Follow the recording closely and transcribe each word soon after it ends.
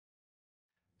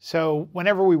So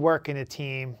whenever we work in a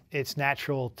team, it's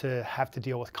natural to have to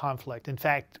deal with conflict. In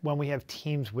fact, when we have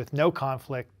teams with no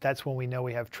conflict, that's when we know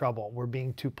we have trouble. We're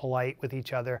being too polite with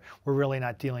each other. We're really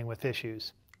not dealing with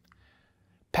issues.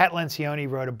 Pat Lencioni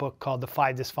wrote a book called The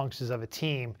 5 Dysfunctions of a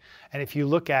Team. And if you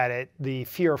look at it, the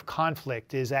fear of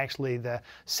conflict is actually the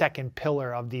second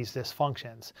pillar of these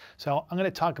dysfunctions. So I'm going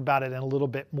to talk about it in a little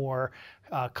bit more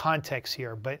context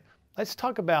here. But let's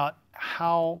talk about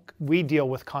how we deal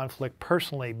with conflict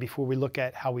personally before we look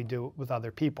at how we do it with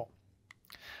other people.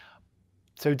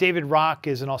 So David Rock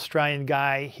is an Australian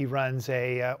guy. He runs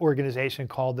a organization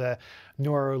called the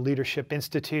Neuro Leadership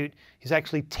Institute. He's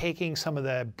actually taking some of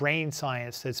the brain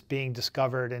science that's being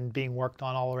discovered and being worked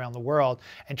on all around the world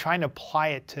and trying to apply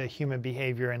it to human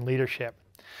behavior and leadership.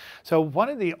 So one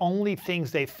of the only things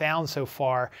they've found so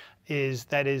far is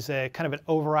that is a kind of an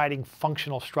overriding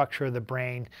functional structure of the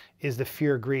brain is the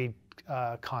fear-greed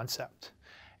concept.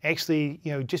 Actually,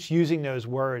 just using those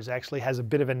words actually has a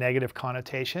bit of a negative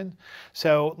connotation.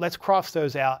 So let's cross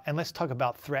those out and let's talk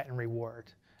about threat and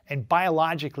reward. And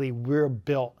biologically, we're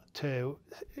built to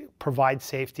provide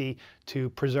safety,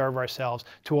 to preserve ourselves,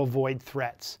 to avoid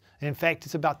threats. And in fact,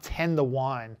 it's about 10 to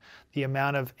 1, the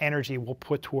amount of energy we'll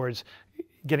put towards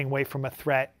getting away from a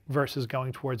threat versus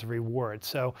going towards a reward.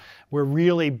 So we're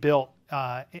really built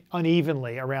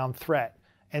unevenly around threat.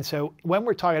 And so when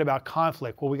we're talking about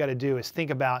conflict, what we got to do is think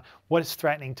about what is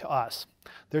threatening to us.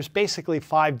 There's basically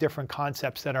 5 different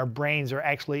concepts that our brains are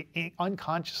actually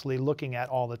unconsciously looking at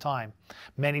all the time,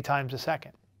 many times a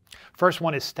second. First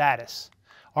one is status.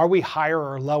 Are we higher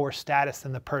or lower status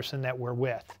than the person that we're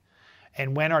with?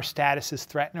 And when our status is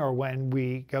threatened or when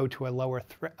we go to a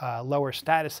lower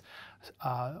status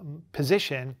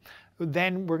position,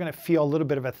 then we're going to feel a little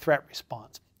bit of a threat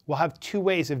response. We'll have 2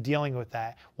 ways of dealing with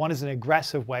that. One is an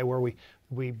aggressive way where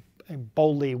we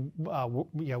boldly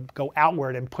go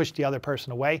outward and push the other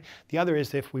person away. The other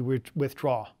is if we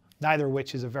withdraw, neither of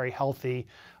which is a very healthy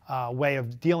way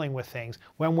of dealing with things.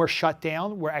 When we're shut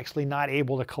down, we're actually not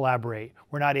able to collaborate.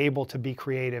 We're not able to be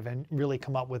creative and really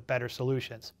come up with better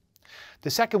solutions. The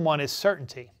second one is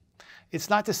certainty. It's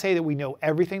not to say that we know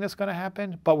everything that's going to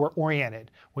happen, but we're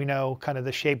oriented. We know kind of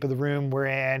the shape of the room we're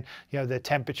in, the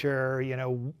temperature,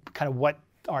 kind of what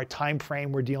our time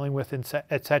frame we're dealing with,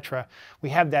 et cetera. We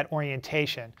have that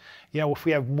orientation. If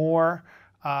we have more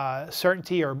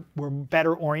certainty or we're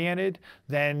better oriented,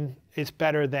 then it's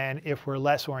better than if we're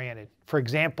less oriented. For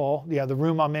example, the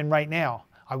room I'm in right now,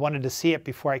 I wanted to see it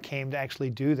before I came to actually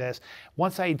do this.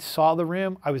 Once I saw the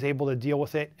room, I was able to deal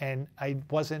with it and I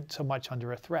wasn't so much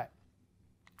under a threat.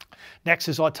 Next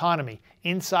is autonomy.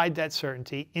 Inside that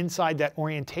certainty, inside that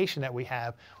orientation that we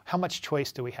have, how much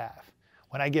choice do we have?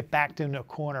 When I get backed into a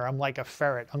corner, I'm like a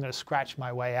ferret. I'm going to scratch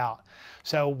my way out.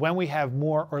 So when we have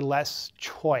more or less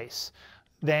choice,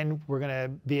 then we're going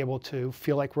to be able to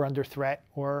feel like we're under threat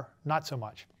or not so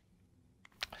much.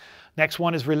 Next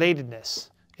one is relatedness.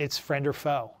 It's friend or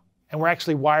foe. And we're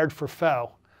actually wired for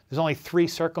foe. There's only 3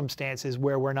 circumstances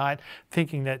where we're not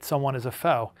thinking that someone is a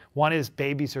foe. One is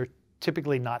babies are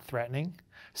typically not threatening.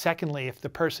 Secondly, if the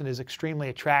person is extremely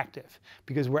attractive,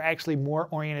 because we're actually more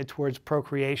oriented towards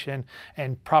procreation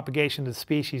and propagation of the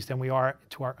species than we are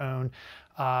to our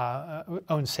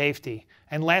own safety.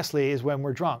 And lastly is when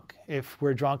we're drunk. If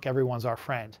we're drunk, everyone's our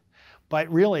friend. But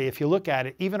really, if you look at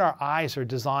it, even our eyes are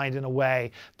designed in a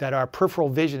way that our peripheral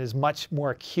vision is much more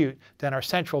acute than our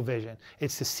central vision.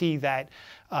 It's to see that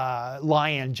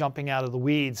lion jumping out of the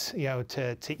weeds,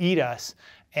 to eat us.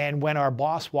 And when our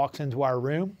boss walks into our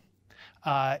room,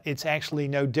 it's actually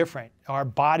no different. Our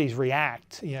bodies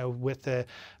react, with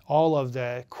all of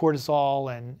the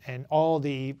cortisol and all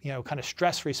the, kind of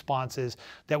stress responses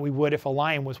that we would if a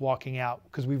lion was walking out,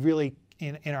 because we really,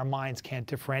 in our minds, can't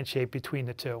differentiate between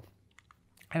the two.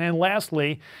 And then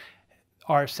lastly,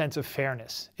 our sense of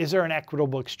fairness. Is there an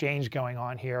equitable exchange going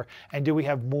on here? And do we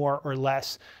have more or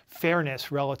less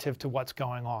fairness relative to what's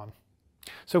going on?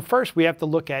 So first, we have to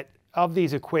look at, of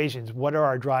these equations, what are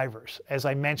our drivers? As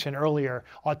I mentioned earlier,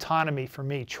 autonomy for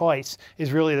me, choice,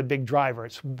 is really the big driver.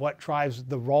 It's what drives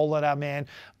the role that I'm in,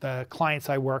 the clients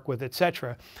I work with, et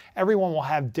cetera. Everyone will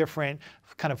have different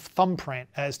kind of thumbprint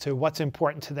as to what's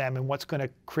important to them and what's going to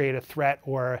create a threat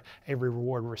or a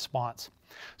reward response.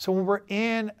 So when we're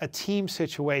in a team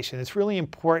situation, it's really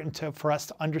important for us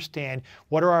to understand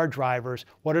what are our drivers,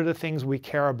 what are the things we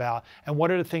care about, and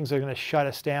what are the things that are going to shut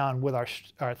us down with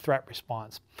our threat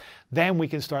response. Then we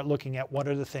can start looking at what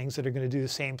are the things that are going to do the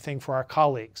same thing for our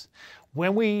colleagues.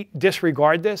 When we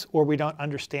disregard this, or we don't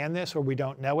understand this, or we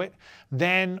don't know it,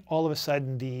 then all of a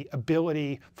sudden the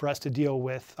ability for us to deal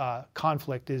with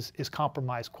conflict is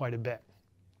compromised quite a bit.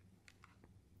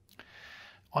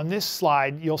 On this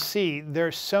slide, you'll see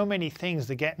there's so many things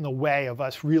that get in the way of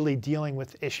us really dealing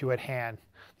with the issue at hand.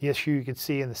 The issue you can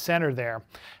see in the center there.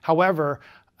 However,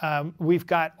 we've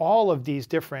got all of these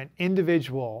different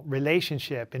individual,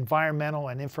 relationship, environmental,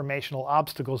 and informational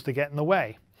obstacles that get in the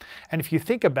way. And if you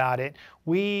think about it,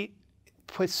 we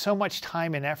put so much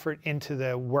time and effort into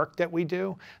the work that we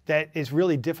do that it's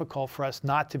really difficult for us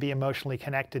not to be emotionally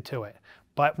connected to it.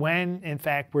 But when, in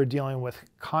fact, we're dealing with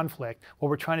conflict, what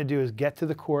we're trying to do is get to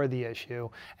the core of the issue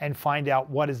and find out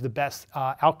what is the best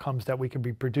outcomes that we can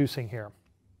be producing here.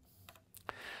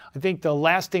 I think the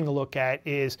last thing to look at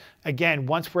is, again,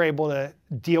 once we're able to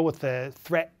deal with the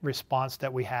threat response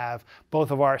that we have,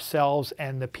 both of ourselves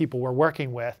and the people we're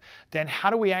working with, then how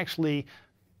do we actually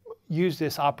use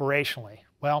this operationally?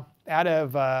 Well, out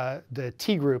of the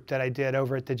T group that I did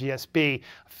over at the GSB,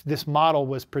 this model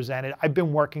was presented. I've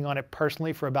been working on it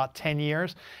personally for about 10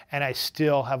 years, and I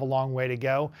still have a long way to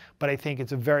go. But I think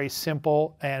it's a very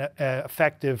simple and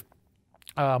effective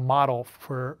model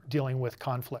for dealing with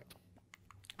conflict.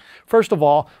 First of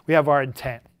all, we have our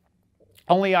intent.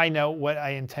 Only I know what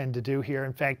I intend to do here.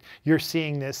 In fact, you're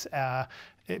seeing this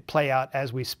play out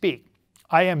as we speak.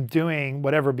 I am doing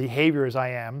whatever behaviors I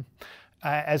am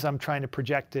as I'm trying to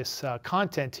project this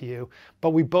content to you,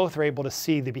 but we both are able to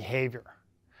see the behavior.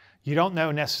 You don't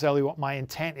know necessarily what my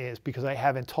intent is because I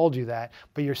haven't told you that,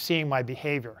 but you're seeing my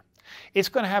behavior. It's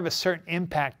going to have a certain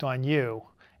impact on you,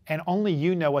 and only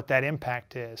you know what that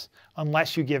impact is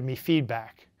unless you give me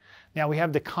feedback. Now we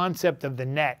have the concept of the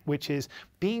net, which is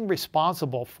being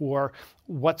responsible for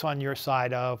what's on your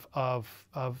side of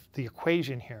the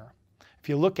equation here. If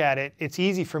you look at it, it's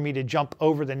easy for me to jump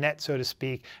over the net, so to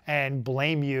speak, and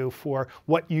blame you for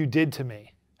what you did to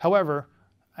me. However,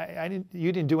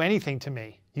 you didn't do anything to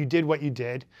me. You did what you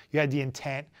did. You had the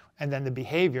intent and then the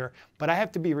behavior, but I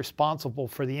have to be responsible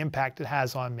for the impact it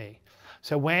has on me.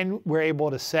 So when we're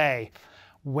able to say,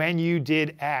 when you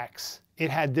did X, it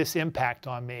had this impact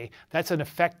on me, that's an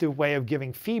effective way of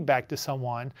giving feedback to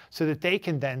someone so that they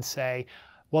can then say,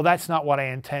 well, that's not what I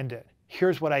intended.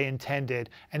 Here's what I intended.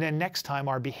 And then next time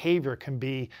our behavior can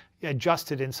be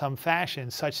adjusted in some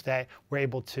fashion such that we're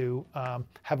able to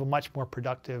have a much more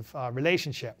productive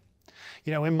relationship.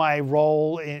 You know, in my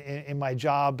role, in my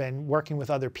job and working with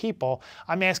other people,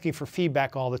 I'm asking for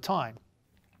feedback all the time.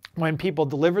 When people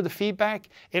deliver the feedback,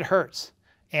 it hurts.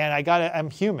 And I'm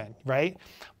human, right?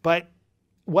 But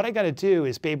what I got to do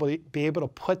is be able to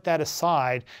put that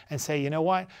aside and say, you know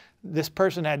what? This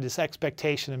person had this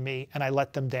expectation of me and I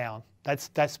let them down.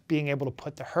 That's being able to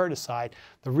put the hurt aside.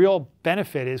 The real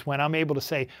benefit is when I'm able to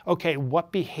say, okay,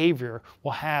 what behavior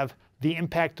will have the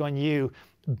impact on you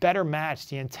better match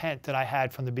the intent that I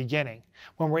had from the beginning.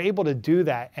 When we're able to do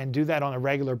that and do that on a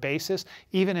regular basis,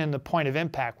 even in the point of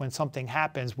impact when something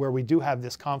happens where we do have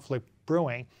this conflict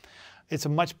brewing, it's a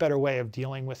much better way of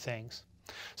dealing with things.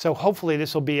 So hopefully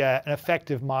this will be an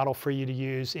effective model for you to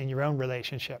use in your own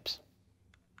relationships.